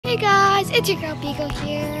Hey guys, it's your girl Beagle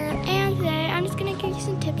here, and today I'm just going to give you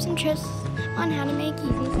some tips and tricks on how to make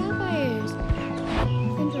easy sapphires.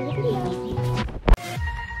 Enjoy the video.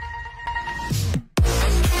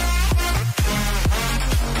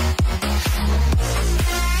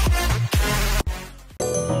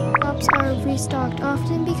 Shops are restocked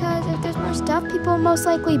often because if there's more stuff, people will most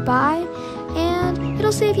likely buy, and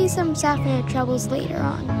it'll save you some sapphire troubles later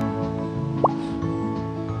on.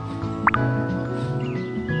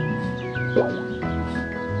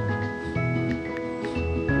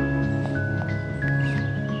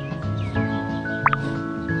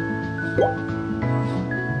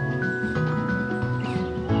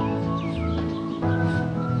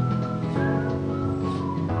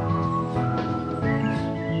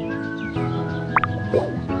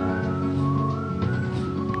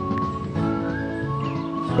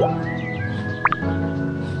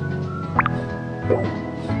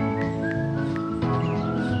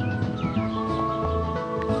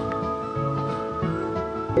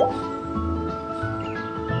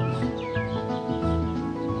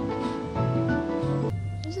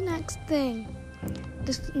 Here's the next thing.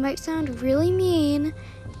 This might sound really mean,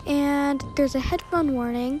 and there's a headphone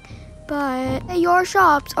warning, but your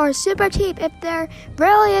shops are super cheap. If they're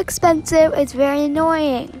really expensive, it's very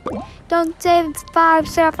annoying. Don't say it's 5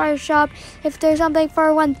 sapphire shop if there's something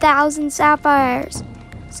for 1,000 sapphires.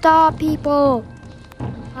 Stop, people.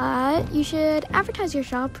 But you should advertise your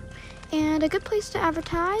shop, and a good place to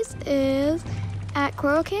advertise is at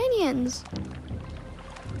Coral Canyons.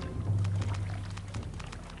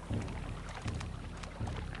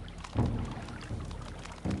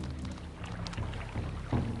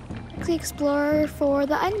 The Explorer for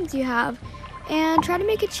the items you have, and try to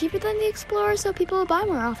make it cheaper than the Explorer so people will buy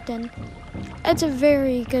more often. It's a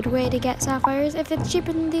very good way to get sapphires if it's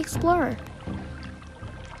cheaper than the Explorer.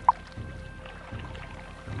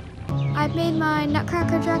 I've made my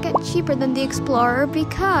Nutcracker jacket cheaper than the Explorer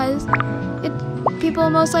because people will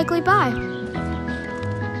most likely buy.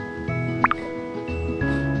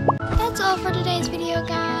 That's all for today's video,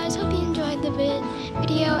 guys. Hope you enjoyed the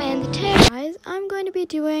video and the tips. Guys, I'm going to be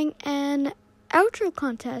doing an outro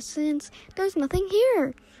contest since there's nothing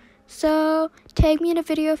here. So tag me in a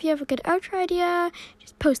video if you have a good outro idea.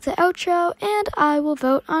 Just post the outro and I will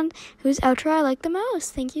vote on whose outro I like the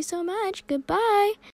most. Thank you so much. Goodbye.